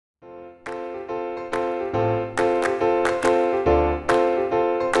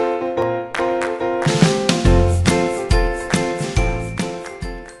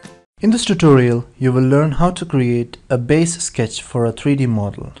In this tutorial, you will learn how to create a base sketch for a 3D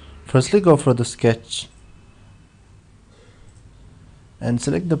model. Firstly, go for the sketch and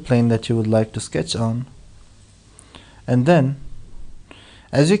select the plane that you would like to sketch on. And then,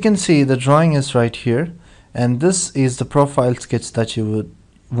 as you can see, the drawing is right here, and this is the profile sketch that you would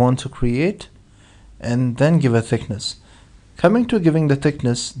want to create, and then give a thickness. Coming to giving the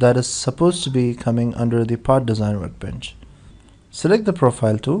thickness, that is supposed to be coming under the part design workbench. Select the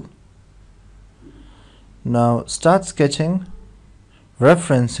profile tool. Now start sketching,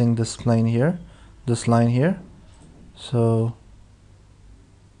 referencing this plane here, this line here. So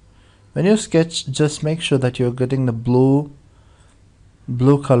when you sketch, just make sure that you're getting the blue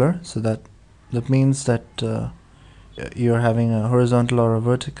color, so that means that you're having a horizontal or a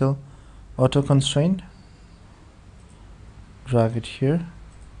vertical auto constraint. Drag it here.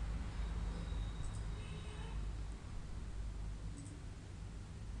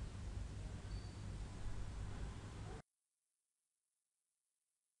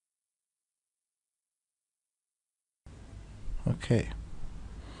 Okay.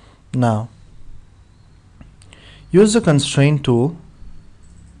 Now use the constraint tool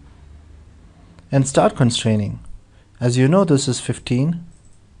and start constraining. As you know, this is 15.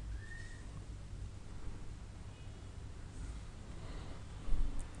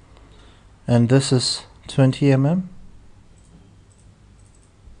 And this is 20 mm.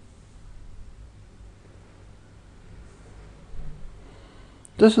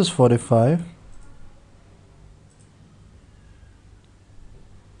 This is 45.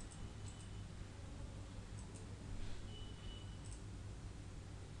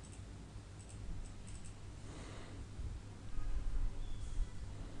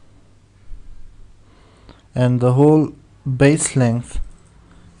 And the whole base length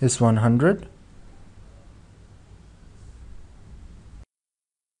is 100.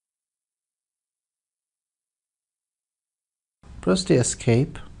 Press the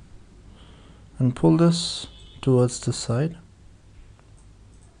escape and pull this towards the side.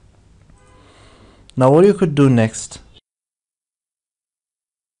 Now what you could do next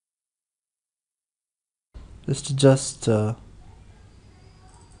is to just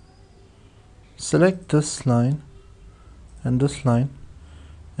select this line and this line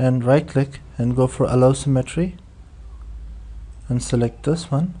and right click and go for allow symmetry and select this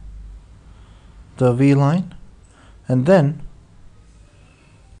one, the V line, and then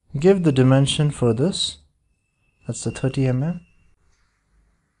give the dimension for this, that's the 30 mm.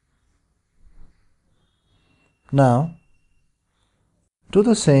 Now do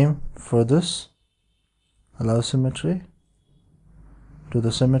the same for this, allow symmetry, do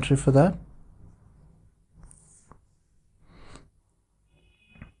the symmetry for that.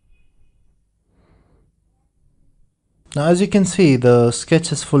 Now as you can see, the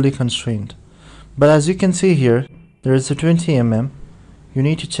sketch is fully constrained, but as you can see here, there is a 20 mm. You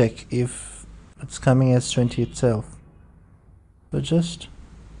need to check if it's coming as 20 itself. So just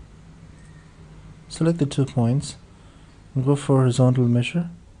select the 2 points and go for horizontal measure.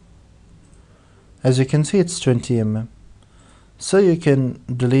 As you can see, it's 20 mm. So you can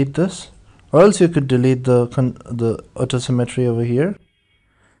delete this, or else you could delete the auto symmetry over here.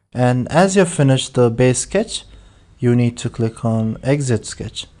 And as you've finished the base sketch, you need to click on exit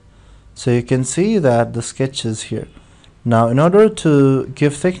sketch. So you can see that the sketch is here. Now in order to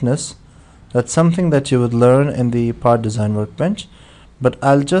give thickness, that's something that you would learn in the part design workbench, but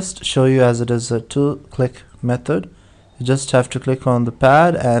I'll just show you as it is a 2-click method. You just have to click on the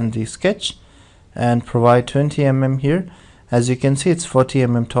pad and the sketch and provide 20 mm here. As you can see, it's 40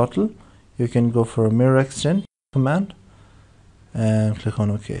 mm total. You can go for a mirror extend command and click on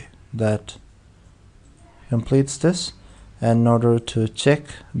OK. That completes this. And in order to check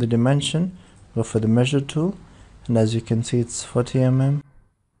the dimension, go for the measure tool, and as you can see, it's 40 mm.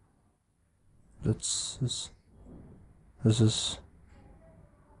 This is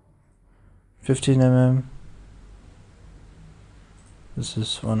 15 mm. This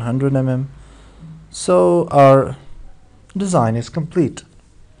is 100 mm. So our design is complete.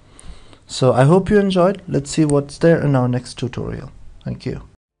 So I hope you enjoyed. Let's see what's there in our next tutorial. Thank you.